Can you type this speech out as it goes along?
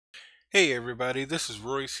Hey everybody, this is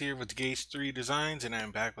Royce here with Gauge 3 Designs, and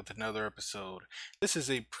I'm back with another episode. This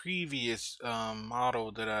is a previous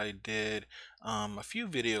model that I did a few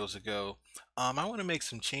videos ago. I want to make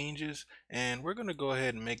some changes, and we're going to go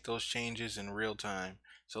ahead and make those changes in real time.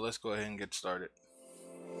 So let's go ahead and get started.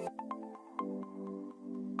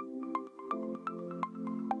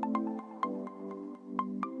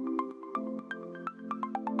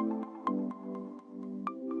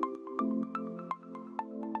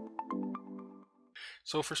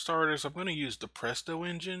 So for starters, I'm going to use the Presto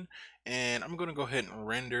engine, and I'm going to go ahead and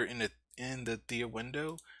render in the Thea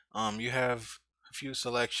window. You have a few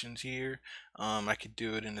selections here. I could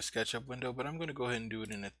do it in the SketchUp window, but I'm going to go ahead and do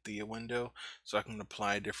it in the Thea window so I can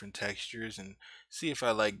apply different textures and see if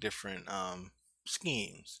I like different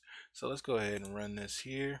schemes. So let's go ahead and run this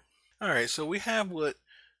here. All right, so we have what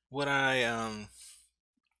I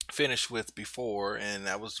finished with before, and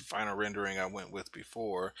that was the final rendering I went with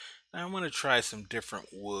before. Now I'm going to try some different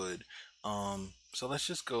wood. So let's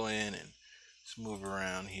just go in and let's move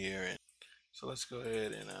around here, and so let's go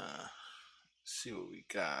ahead and see what we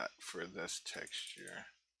got for this texture.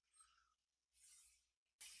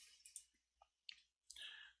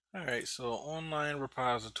 Alright, so online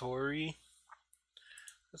repository.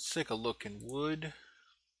 Let's take a look in wood,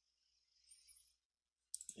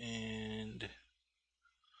 and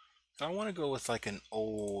I want to go with like an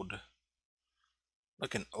oak.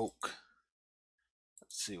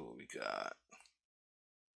 Let's see what we got.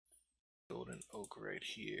 Build an oak right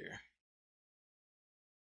here.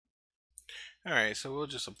 Alright, so we'll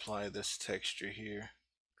just apply this texture here.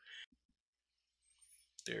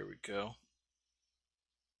 There we go.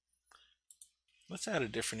 Let's add a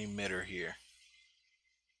different emitter here.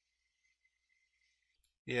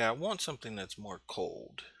 Yeah, I want something that's more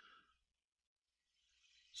cold.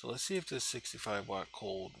 So let's see if this 65-watt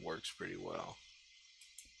cold works pretty well.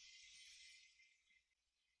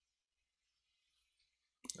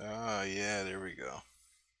 Ah, yeah, there we go.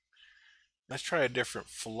 Let's try a different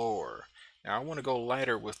floor. Now I want to go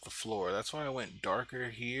lighter with the floor. That's why I went darker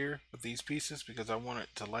here with these pieces, because I want it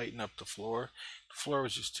to lighten up the floor. The floor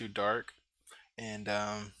was just too dark, and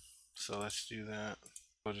so let's do that.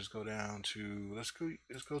 We'll just go down to let's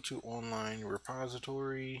go to online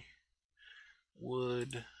repository,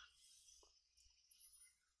 wood.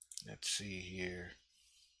 Let's see here.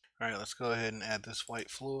 All right, let's go ahead and add this white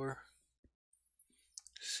floor.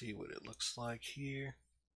 See what it looks like here.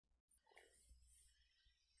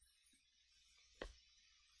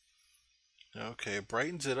 Okay, it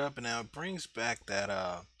brightens it up, and now it brings back that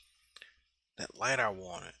that light I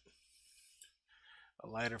wanted. A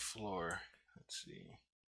lighter floor. Let's see.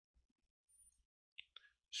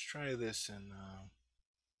 Let's try this, and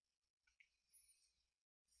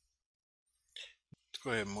let's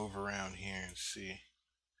go ahead and move around here and see.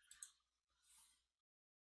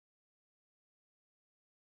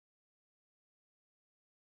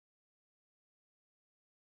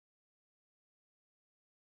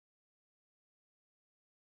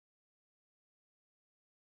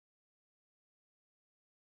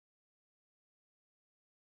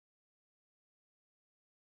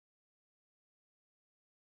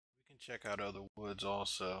 We can check out other woods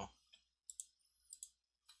also.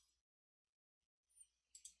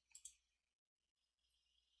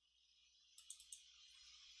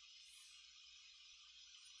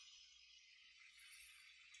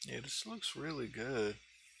 Yeah, this looks really good.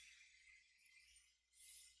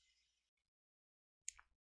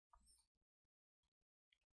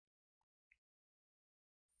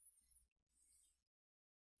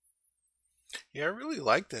 Yeah, I really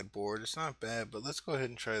like that board. It's not bad, but let's go ahead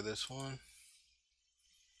and try this one.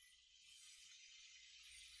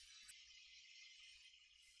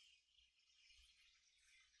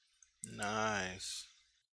 Nice.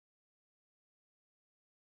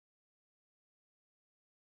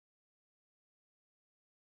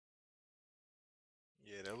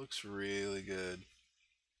 Yeah, that looks really good.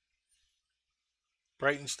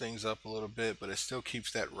 Brightens things up a little bit, but it still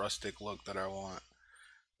keeps that rustic look that I want.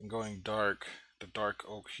 And going dark, the dark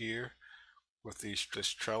oak here with this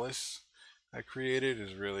trellis I created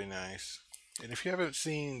is really nice. And if you haven't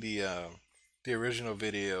seen the original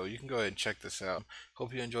video, you can go ahead and check this out.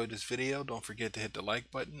 Hope you enjoyed this video. Don't forget to hit the like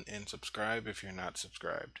button and subscribe if you're not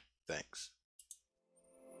subscribed. Thanks.